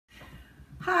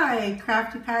Hi,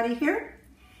 Crafty Patty here.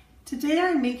 Today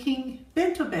I'm making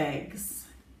bento bags.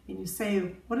 And you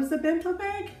say, what is a bento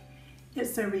bag?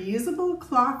 It's a reusable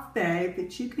cloth bag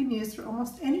that you can use for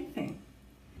almost anything.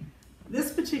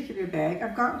 This particular bag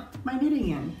I've got my knitting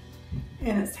in,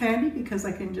 and it's handy because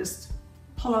I can just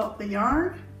pull out the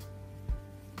yarn,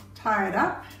 tie it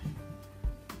up,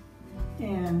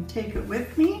 and take it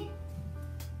with me,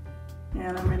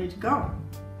 and I'm ready to go.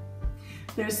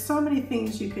 There's so many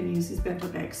things you can use these bento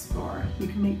bags for. You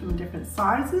can make them in different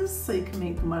sizes, so you can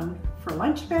make them one for a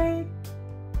lunch bag,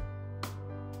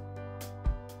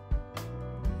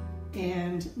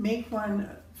 and make one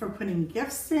for putting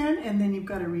gifts in, and then you've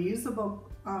got a reusable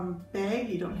bag.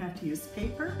 You don't have to use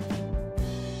paper.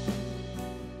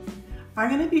 I'm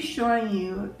going to be showing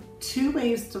you 2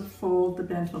 ways to fold the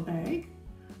bento bag.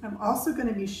 I'm also going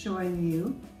to be showing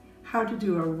you how to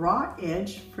do a raw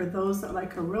edge for those that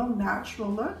like a real natural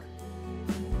look.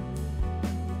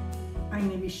 I'm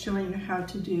going to be showing you how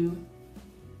to do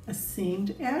a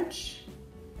seamed edge.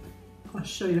 I'll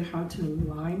show you how to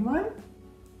line one,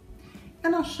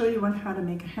 and I'll show you on how to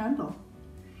make a handle.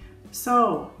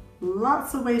 So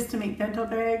lots of ways to make bento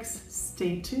bags.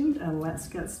 Stay tuned and let's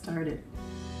get started.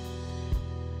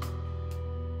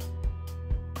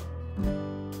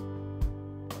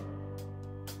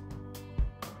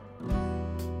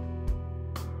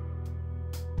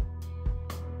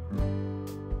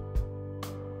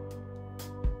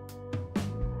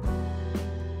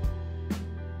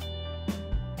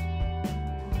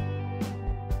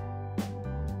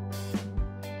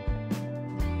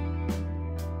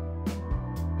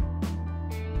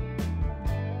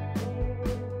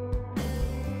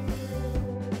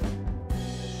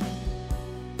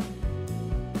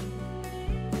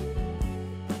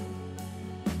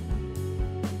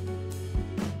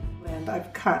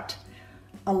 I've cut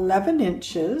 11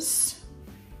 inches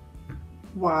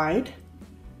wide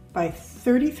by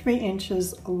 33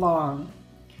 inches long.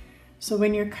 So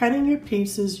when you're cutting your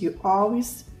pieces, you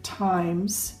always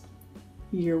times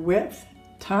your width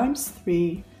times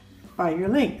 3 by your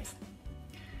length.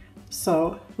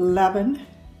 So 11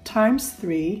 times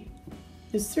 3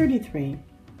 is 33.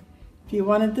 If you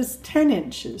wanted this 10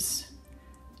 inches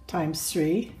times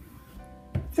 3,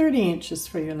 30 inches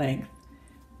for your length.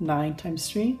 9 times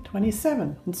 3,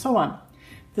 27, and so on.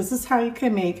 This is how you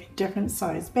can make different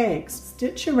size bags.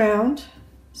 Stitch around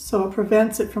so it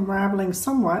prevents it from raveling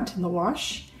somewhat in the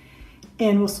wash,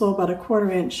 and we'll sew about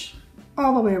 1/4 inch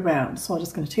all the way around. So I'm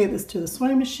just going to take this to the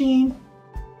sewing machine.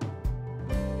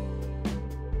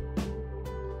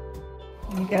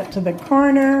 You get to the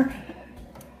corner,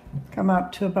 come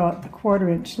up to about the 1/4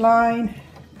 inch line,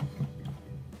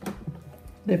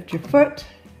 lift your foot,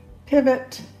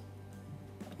 pivot,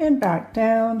 and back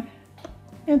down,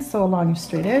 and sew along your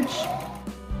straight edge.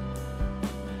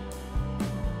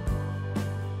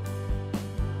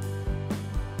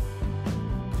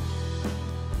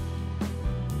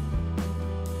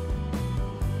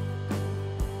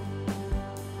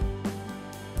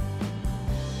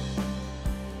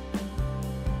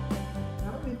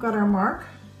 Now that we've got our mark,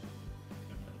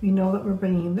 we know that we're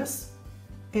bringing this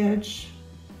edge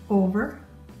over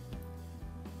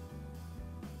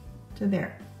to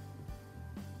there.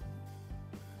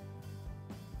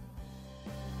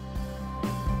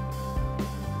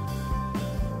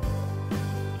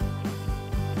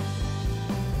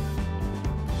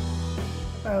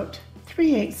 About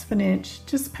 3/8 of an inch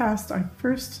just past our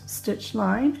first stitch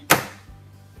line,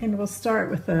 and we'll start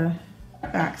with a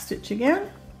back stitch again,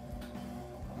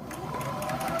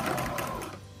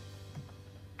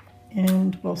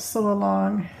 and we'll sew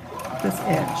along this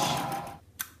edge.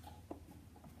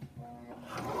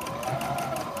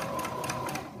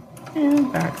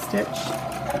 And back stitch.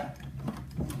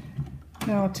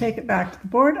 Now I'll take it back to the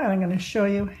board, and I'm going to show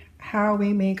you how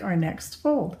we make our next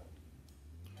fold.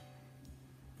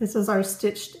 This is our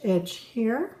stitched edge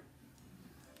here.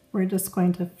 We're just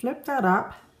going to flip that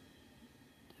up,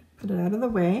 put it out of the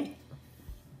way.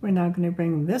 We're now going to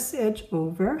bring this edge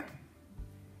over,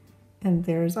 and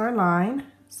there's our line.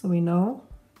 So we know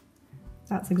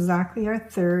that's exactly our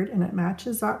 1/3, and it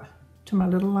matches up to my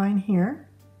little line here.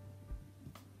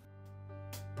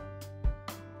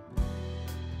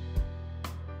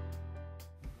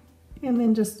 And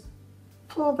then just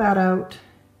pull that out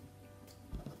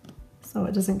so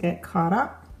it doesn't get caught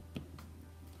up.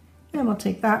 And we'll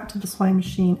take that to the sewing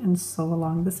machine and sew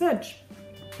along this edge.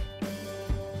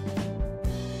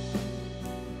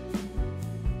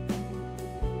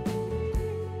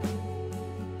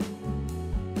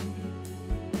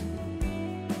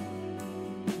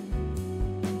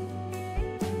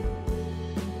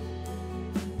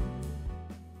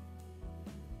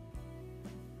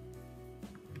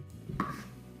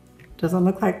 Doesn't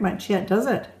look like much yet, does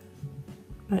it?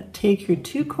 But take your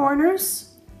two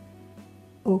corners,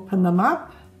 open them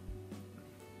up,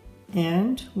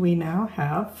 and we now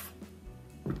have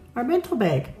our bento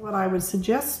bag. What I would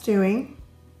suggest doing,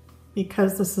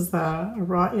 because this is a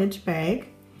raw edge bag,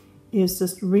 is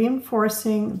just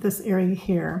reinforcing this area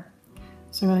here.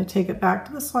 So I'm going to take it back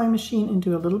to the sewing machine and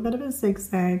do a little bit of a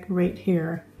zigzag right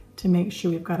here to make sure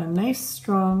we've got a nice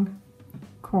strong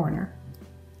corner.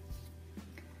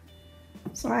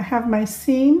 So I have my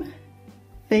seam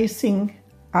facing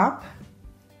up.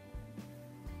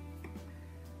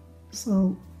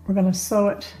 So we're going to sew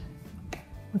it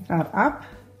with that up.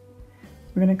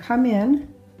 We're going to come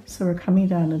in, so we're coming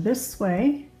down this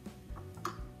way.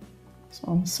 So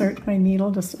I'll insert my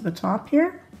needle just at the top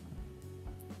here.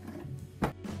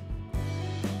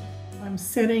 I'm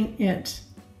setting it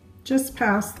just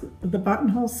past the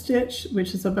buttonhole stitch,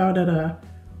 which is about at a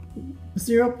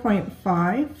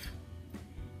 0.5,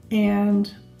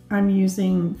 and I'm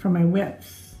using for my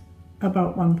width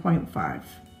about 1.5.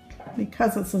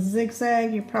 Because it's a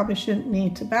zigzag, you probably shouldn't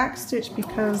need to back stitch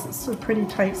because it's a pretty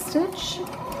tight stitch.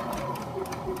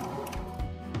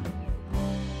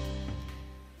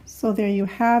 So there you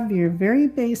have your very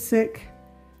basic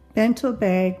bento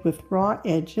bag with raw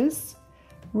edges,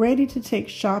 ready to take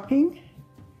shopping.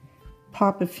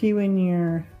 Pop a few in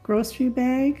your grocery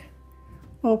bag,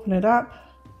 open it up,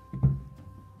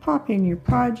 pop in your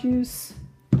produce,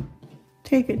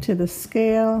 take it to the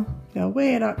scale, they'll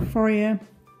weigh it up for you,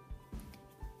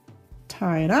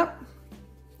 tie it up,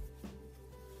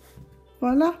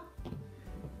 voila.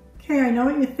 Okay, I know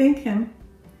what you're thinking.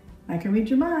 I can read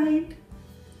your mind.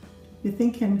 You're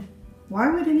thinking, why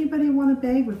would anybody want a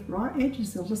bag with raw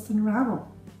edges? They'll just unravel.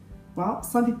 Well,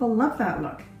 some people love that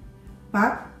look,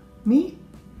 but me,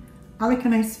 I like a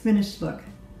nice finished look.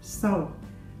 So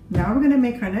now we're going to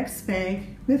make our next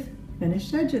bag with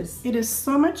finished edges. It is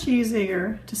so much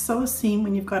easier to sew a seam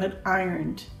when you've got it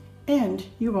ironed, and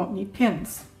you won't need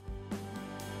pins.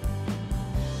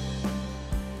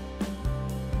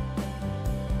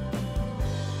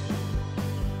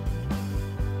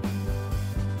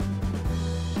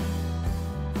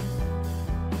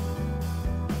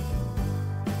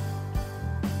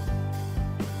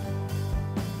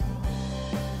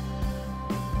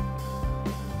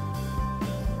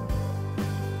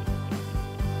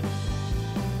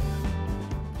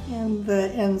 And the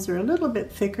ends are a little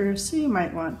bit thicker, so you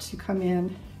might want to come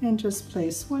in and just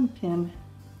place one pin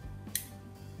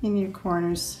in your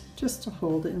corners just to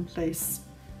hold it in place.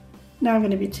 Now I'm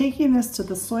going to be taking this to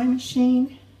the sewing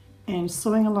machine and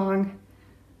sewing along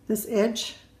this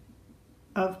edge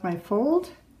of my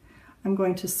fold. I'm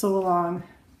going to sew along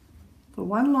the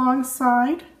one long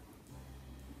side,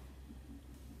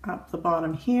 up the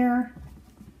bottom here,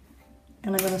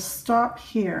 and I'm going to stop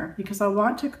here because I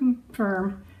want to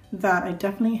confirm that I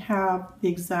definitely have the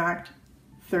exact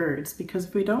thirds, because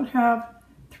if we don't have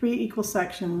 3 equal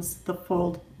sections, the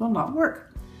fold will not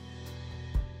work.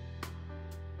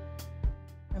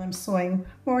 And I'm sewing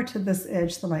more to this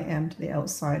edge than I am to the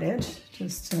outside edge,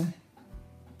 just to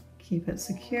keep it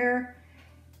secure.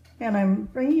 And I'm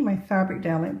bringing my fabric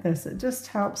down like this. It just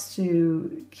helps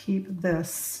to keep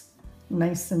this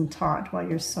nice and taut while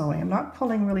you're sewing. I'm not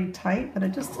pulling really tight, but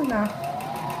it just enough.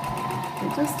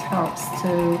 It just helps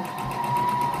to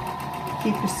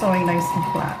keep your sewing nice and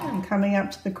flat. I'm coming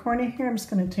up to the corner here. I'm just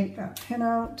going to take that pin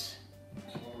out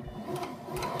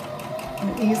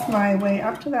and ease my way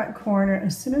up to that corner.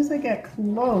 As soon as I get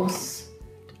close,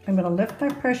 I'm going to lift my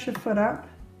pressure foot up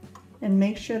and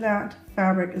make sure that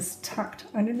fabric is tucked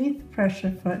underneath the pressure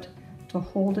foot to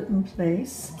hold it in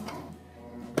place.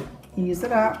 Ease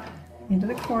it up into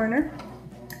the corner.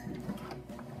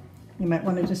 You might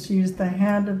want to just use the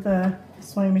hand of the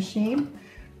sewing machine.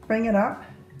 Bring it up.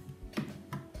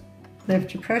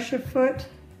 Lift your pressure foot.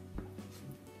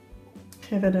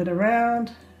 Pivot it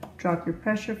around. Drop your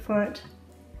pressure foot.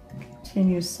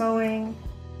 Continue sewing.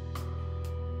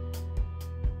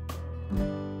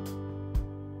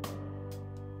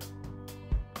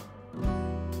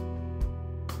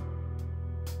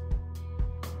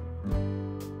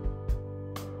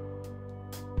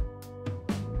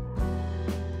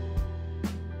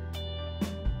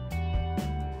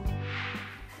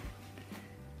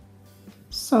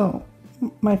 So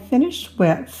my finished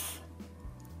width,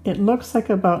 it looks like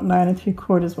about 9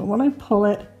 3/4, but when I pull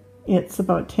it, it's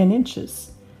about 10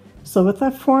 inches. So with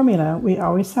that formula, we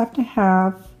always have to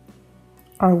have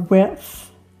our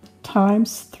width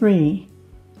times 3,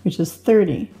 which is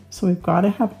 30. So we've got to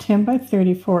have 10 by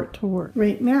 30 for it to work.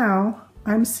 Right now,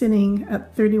 I'm sitting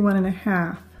at 31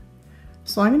 1/2.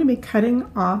 So I'm going to be cutting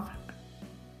off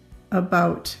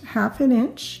about 1/2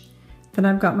 inch. Then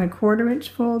I've got my 1/4 inch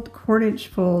fold, 1/4 inch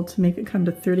fold to make it come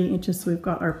to 30 inches. So we've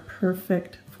got our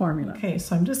perfect formula. Okay,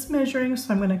 so I'm just measuring,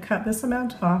 so I'm going to cut this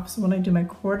amount off. So when I do my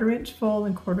 1/4 inch fold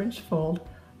and 1/4 inch fold,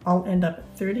 I'll end up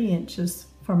at 30 inches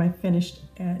for my finished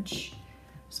edge.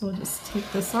 So we'll just take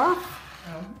this off.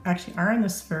 I'll actually iron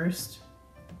this first,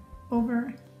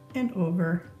 over and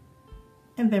over,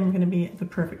 and then we're going to be at the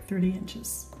perfect 30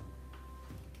 inches.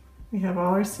 We have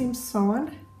all our seams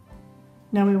sewn.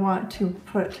 Now we want to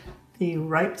put the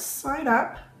right side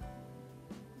up.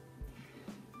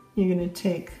 You're going to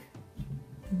take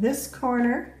this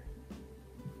corner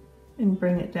and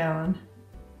bring it down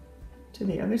to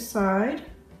the other side,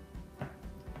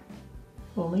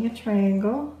 holding a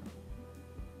triangle.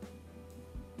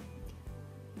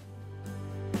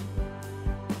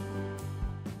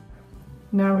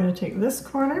 Now we're going to take this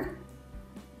corner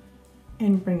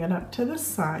and bring it up to this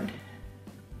side,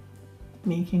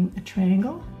 making a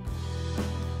triangle.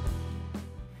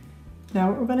 Now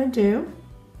what we're going to do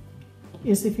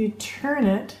is, if you turn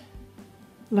it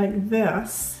like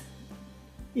this,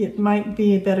 it might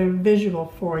be a better visual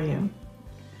for you.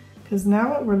 Because now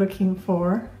what we're looking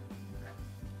for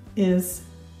is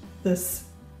this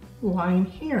line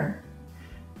here.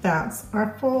 That's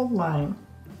our fold line.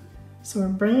 So we're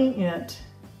bringing it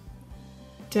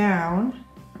down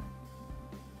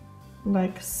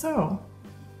like so.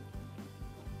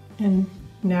 And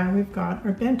now we've got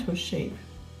our bento shape.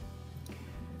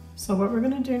 So what we're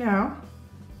going to do now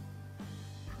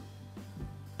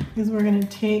is we're going to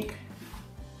take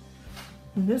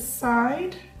this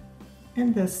side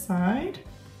and this side,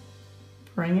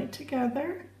 bring it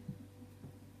together,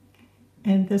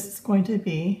 and this is going to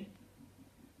be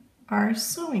our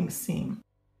sewing seam.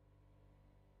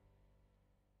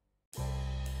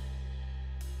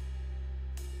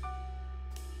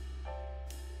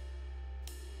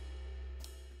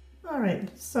 All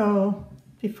right, so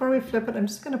before we flip it, I'm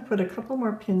just going to put a couple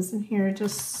more pins in here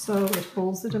just so it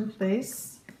holds it in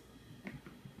place.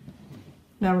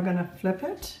 Now we're going to flip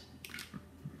it,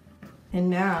 and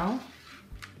now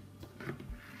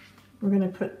we're going to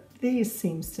put these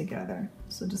seams together.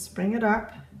 So just bring it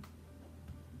up,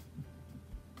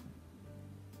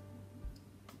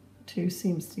 2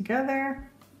 seams together,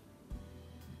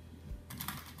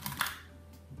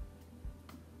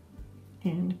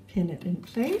 and pin it in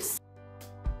place.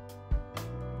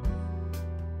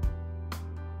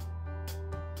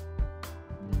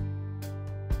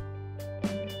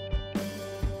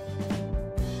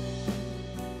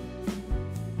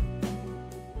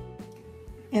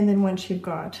 And then once you've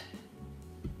got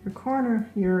your corner,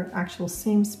 your actual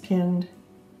seams pinned,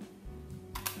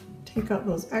 take out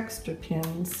those extra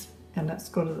pins and let's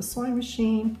go to the sewing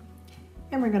machine,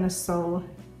 and we're going to sew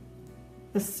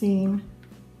the seam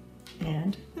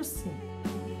and this seam.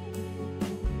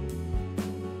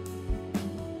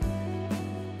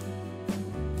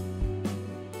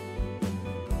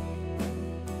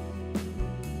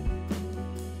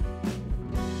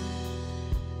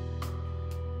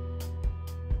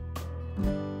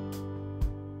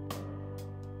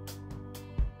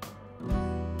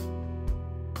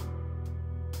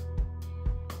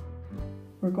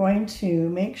 We're going to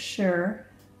make sure,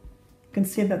 you can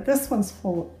see that this one's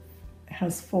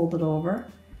has folded over.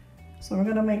 So we're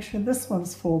going to make sure this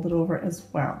one's folded over as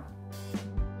well.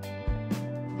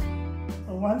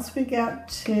 So once we get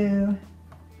to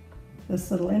this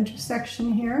little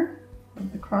intersection here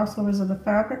of the crossovers of the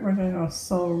fabric, we're going to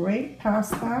sew right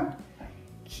past that,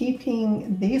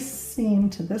 keeping this seam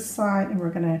to this side, and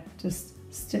we're going to just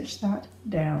stitch that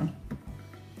down.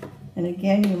 And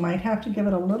again, you might have to give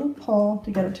it a little pull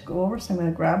to get it to go over. So I'm going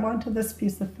to grab onto this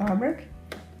piece of fabric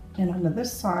and onto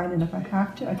this side, and if I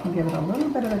have to, I can give it a little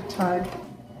bit of a tug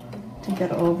to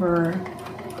get over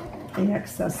the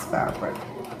excess fabric.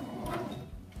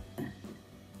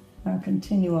 Now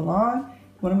continue along.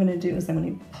 What I'm going to do is I'm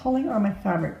going to be pulling on my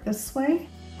fabric this way.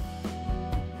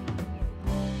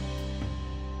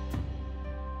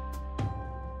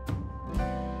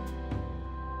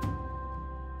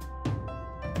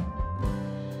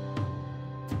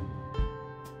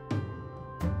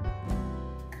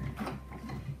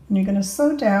 And you're going to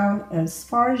sew down as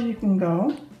far as you can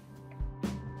go.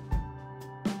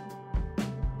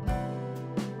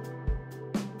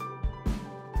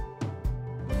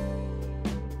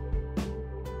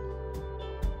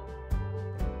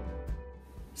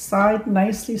 Side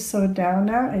nicely sewed down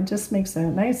now. It just makes a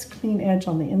nice clean edge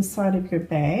on the inside of your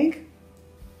bag.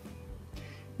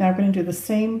 Now we're going to do the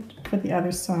same for the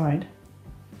other side.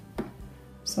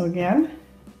 So again,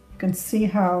 you can see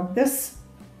how this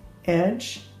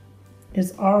edge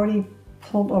is already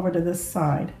pulled over to this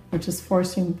side, which is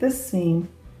forcing this seam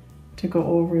to go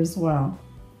over as well.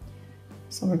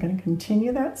 So we're going to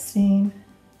continue that seam,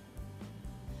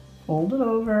 fold it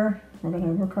over. We're going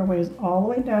to work our ways all the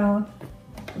way down,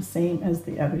 the same as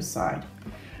the other side.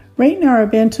 Right now our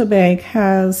bento bag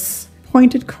has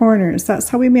pointed corners. That's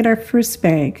how we made our first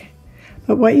bag.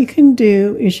 But what you can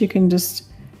do is you can just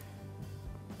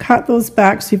cut those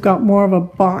back so you've got more of a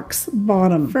box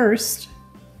bottom. First,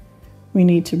 we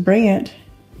need to bring it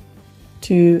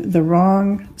to the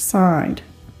wrong side.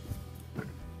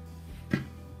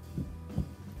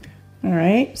 All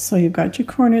right, so you've got your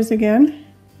corners again.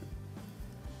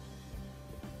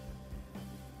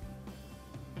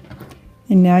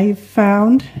 And now you've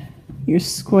found your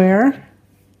square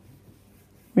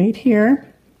right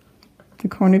here, the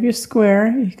corner of your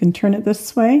square. You can turn it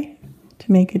this way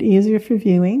to make it easier for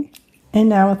viewing. And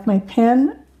now with my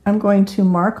pen, I'm going to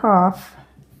mark off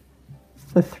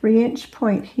the 3-inch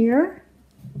point here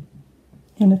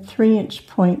and a 3-inch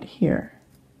point here.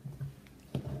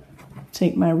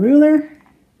 Take my ruler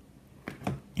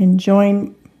and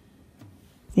join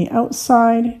the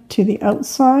outside to the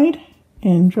outside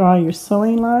and draw your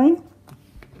sewing line.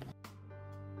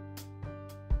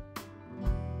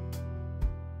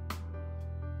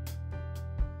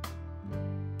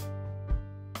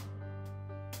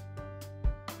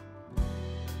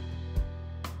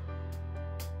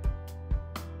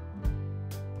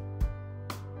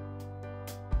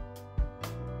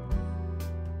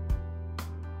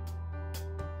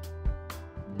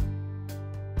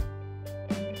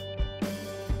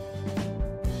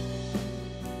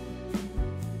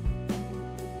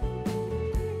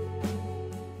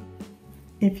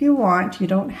 If you want, you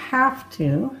don't have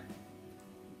to,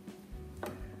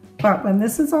 but when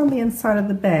this is on the inside of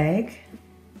the bag,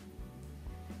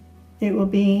 it will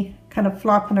be kind of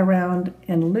flopping around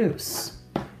and loose.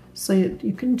 So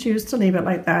you can choose to leave it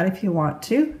like that if you want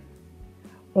to,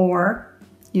 or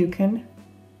you can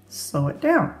sew it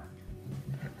down.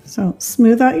 So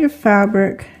smooth out your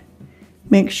fabric,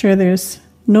 make sure there's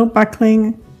no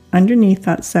buckling underneath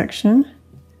that section.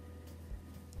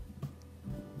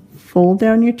 Fold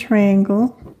down your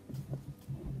triangle,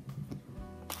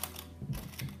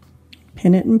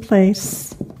 pin it in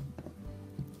place.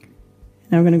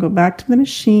 Now we're going to go back to the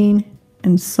machine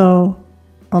and sew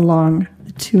along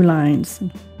the 2 lines.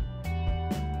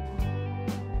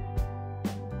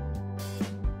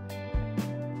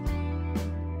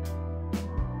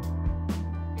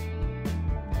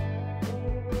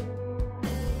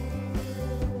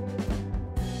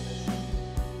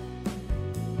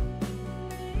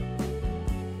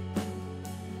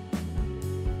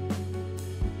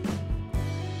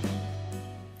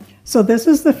 So this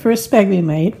is the first bag we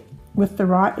made with the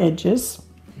raw edges,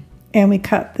 and we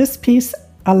cut this piece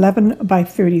 11 by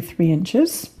 33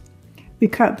 inches. We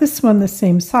cut this one the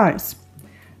same size,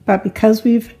 but because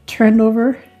we've turned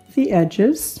over the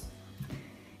edges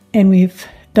and we've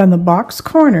done the box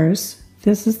corners,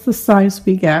 this is the size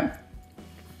we get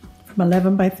from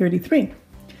 11 by 33.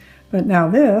 But now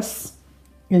this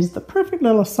is the perfect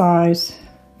little size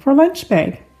for a lunch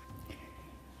bag.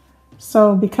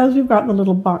 So because we've got the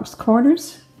little box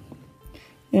corners,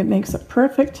 it makes it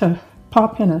perfect to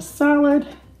pop in a salad,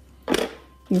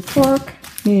 your fork,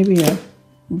 maybe a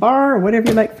bar, or whatever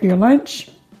you like for your lunch.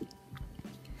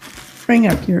 Bring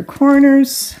up your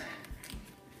corners.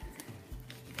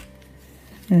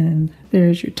 And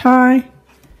there's your tie.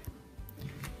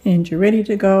 And you're ready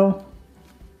to go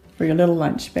for your little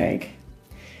lunch bag.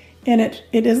 And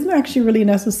it isn't actually really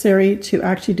necessary to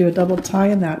actually do a double tie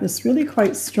in that. It's really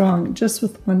quite strong just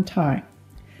with one tie.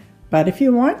 But if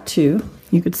you want to,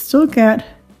 you could still get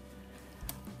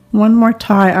one more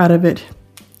tie out of it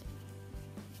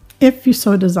if you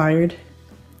so desired.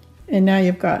 And now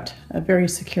you've got a very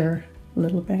secure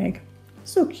little bag.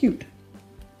 So cute.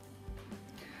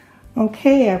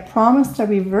 Okay, I promised a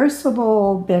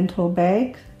reversible bento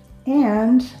bag,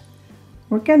 and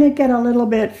we're gonna get a little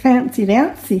bit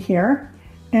fancy-dancy here.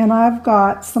 And I've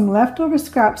got some leftover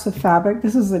scraps of fabric.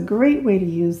 This is a great way to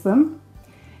use them.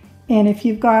 And if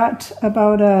you've got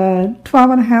about a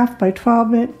 12.5 by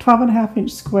 12.5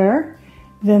 inch square,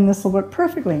 then this will work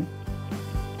perfectly.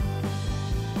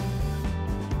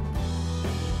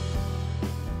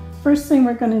 First thing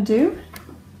we're gonna do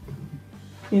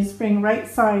is bring right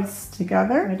sides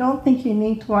together. I don't think you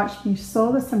need to watch me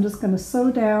sew this. I'm just going to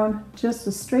sew down just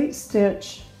a straight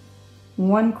stitch,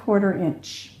 1/4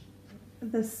 inch.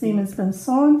 This seam has been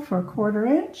sewn for 1/4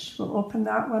 inch. We'll open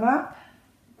that one up.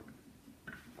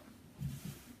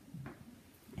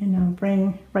 And now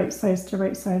bring right sides to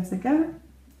right sides again.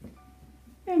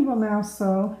 And we'll now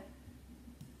sew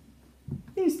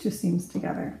these two seams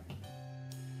together.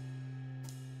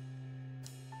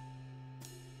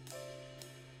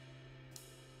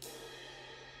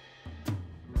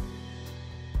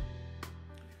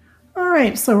 All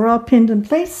right, so we're all pinned in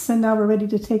place, and now we're ready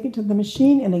to take it to the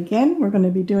machine. And again, we're going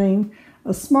to be doing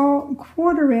a small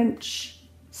 1/4 inch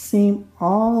seam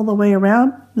all the way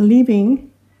around,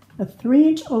 leaving a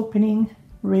 3-inch opening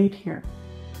right here.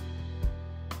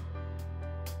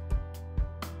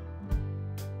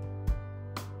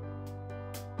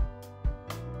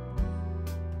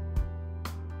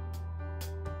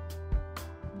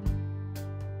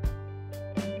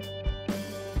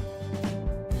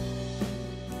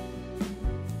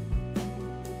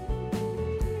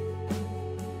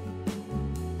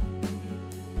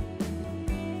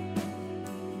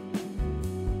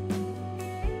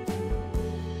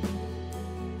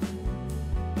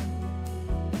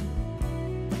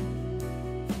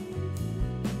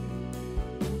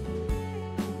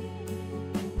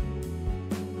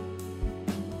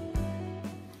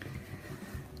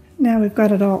 Now we've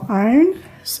got it all ironed,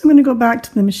 so I'm going to go back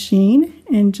to the machine,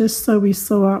 and just so we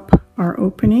sew up our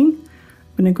opening,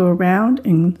 I'm going to go around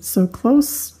and sew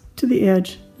close to the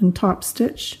edge and top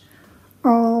stitch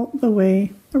all the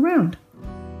way around.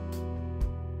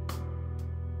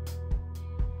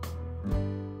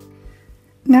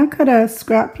 Now cut a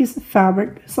scrap piece of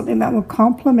fabric, something that will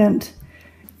complement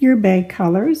your bag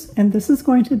colors, and this is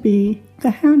going to be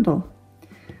the handle.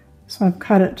 So I've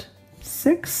cut it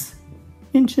 6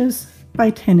 inches by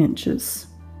 10 inches.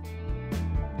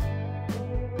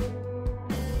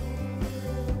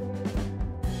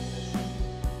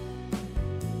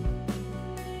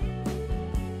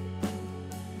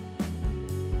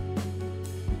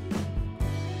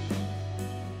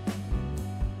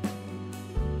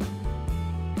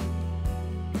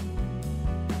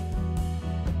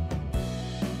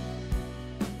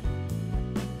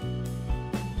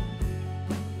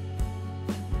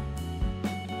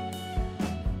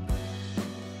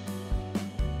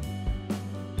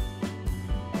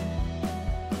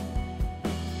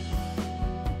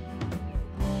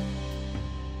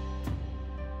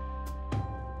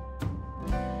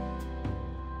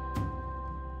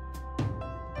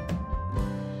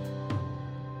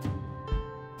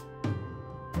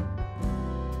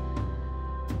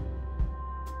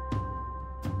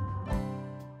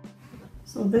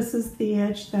 So this is the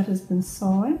edge that has been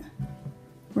sewn.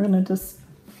 We're going to just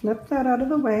flip that out of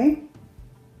the way,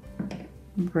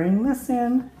 bring this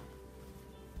in,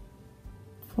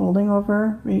 folding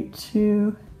over right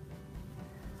to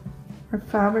our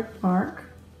fabric mark.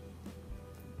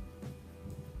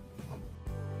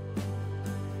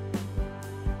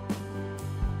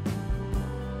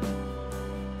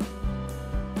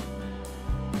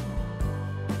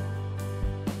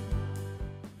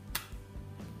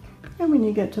 And when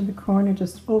you get to the corner,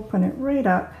 just open it right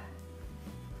up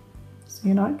so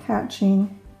you're not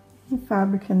catching any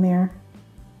fabric in there.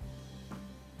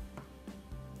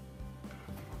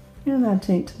 And then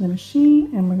take to the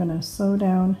machine, and we're going to sew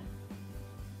down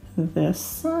this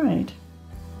side.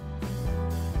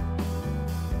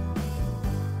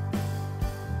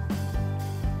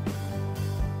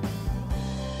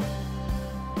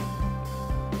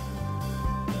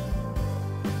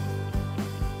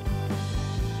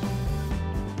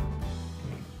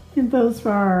 And those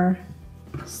are our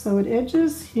sewed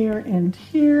edges here and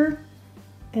here,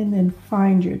 and then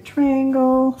find your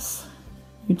triangles,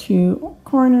 your 2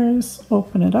 corners,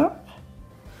 open it up,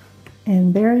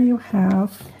 and there you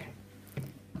have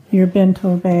your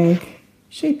bento bag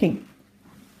shaping.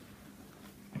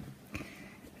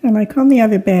 And like on the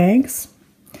other bags,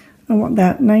 I want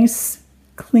that nice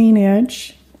clean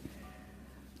edge.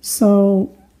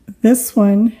 So this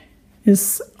one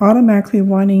is automatically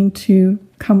wanting to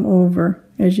come over,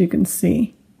 as you can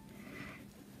see.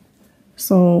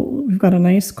 So we've got a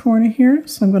nice corner here,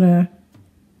 so I'm going to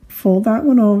fold that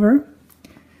one over.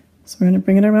 So we're going to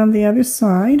bring it around the other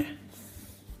side,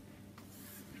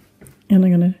 and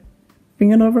I'm going to bring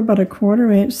it over about a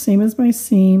 1/4 inch, same as my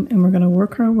seam, and we're going to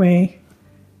work our way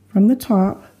from the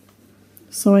top,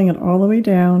 sewing it all the way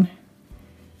down,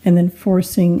 and then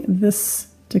forcing this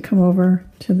to come over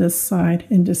to this side,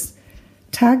 and just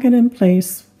tag it in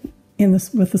place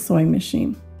with the sewing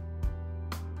machine.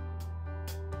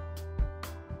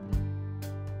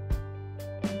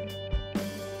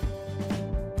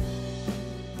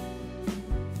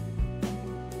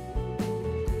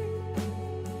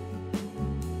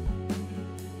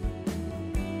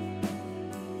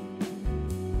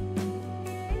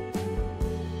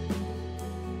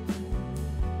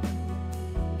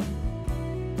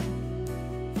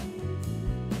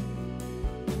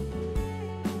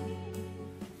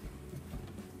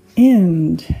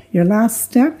 And your last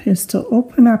step is to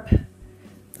open up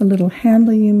the little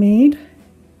handle you made,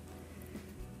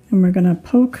 and we're going to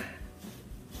poke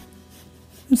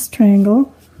this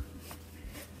triangle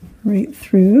right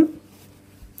through.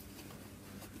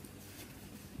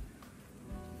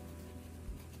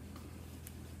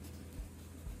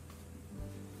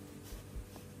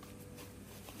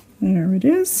 There it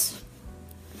is.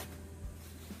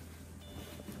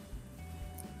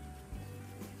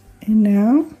 And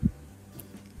now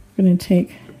we're going to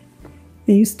take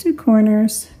these two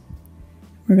corners,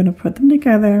 we're going to put them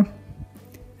together,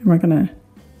 and we're going to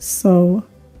sew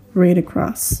right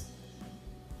across.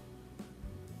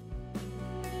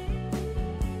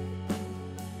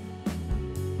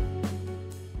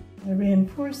 I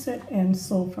reinforce it and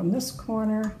sew from this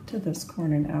corner to this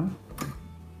corner now.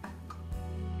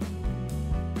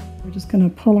 We're just going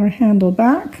to pull our handle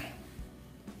back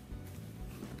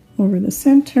over the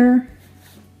center,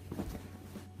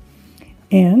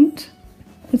 and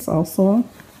it's also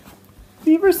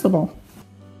reversible.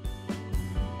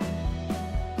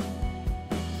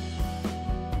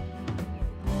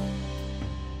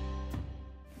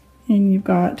 And you've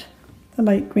got the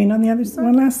light green on the other side.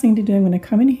 One last thing to do, I'm going to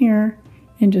come in here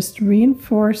and just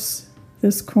reinforce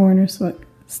this corner so it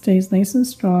stays nice and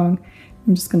strong.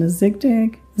 I'm just going to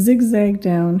zigzag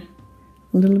down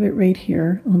a little bit right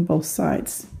here on both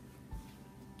sides.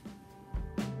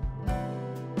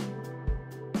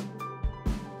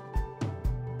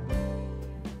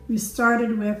 We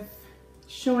started with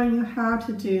showing you how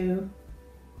to do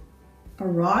a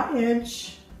raw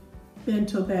edge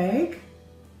bento bag.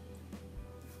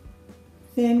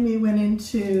 Then we went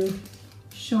into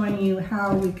showing you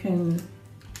how we can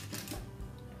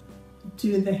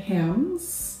do the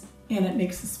hems, and it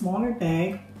makes a smaller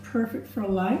bag, perfect for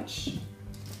lunch.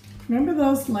 Remember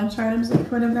those lunch items I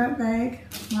put in that bag?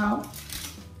 Well,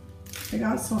 I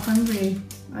got so hungry,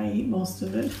 I ate most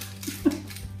of it.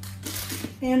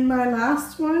 And my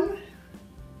last one,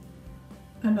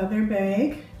 another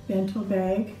bag, bento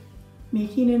bag,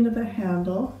 making into the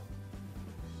handle,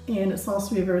 and it's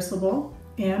also reversible,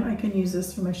 and I can use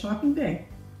this for my shopping bag.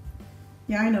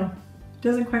 Yeah, I know, it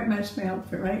doesn't quite match my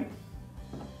outfit, right?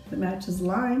 It matches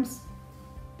limes,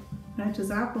 matches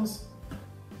apples.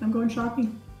 I'm going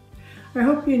shopping. I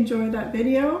hope you enjoyed that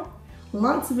video.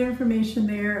 Lots of information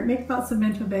there. Make lots of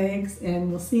bento bags, and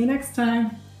we'll see you next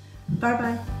time.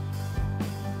 Bye-bye.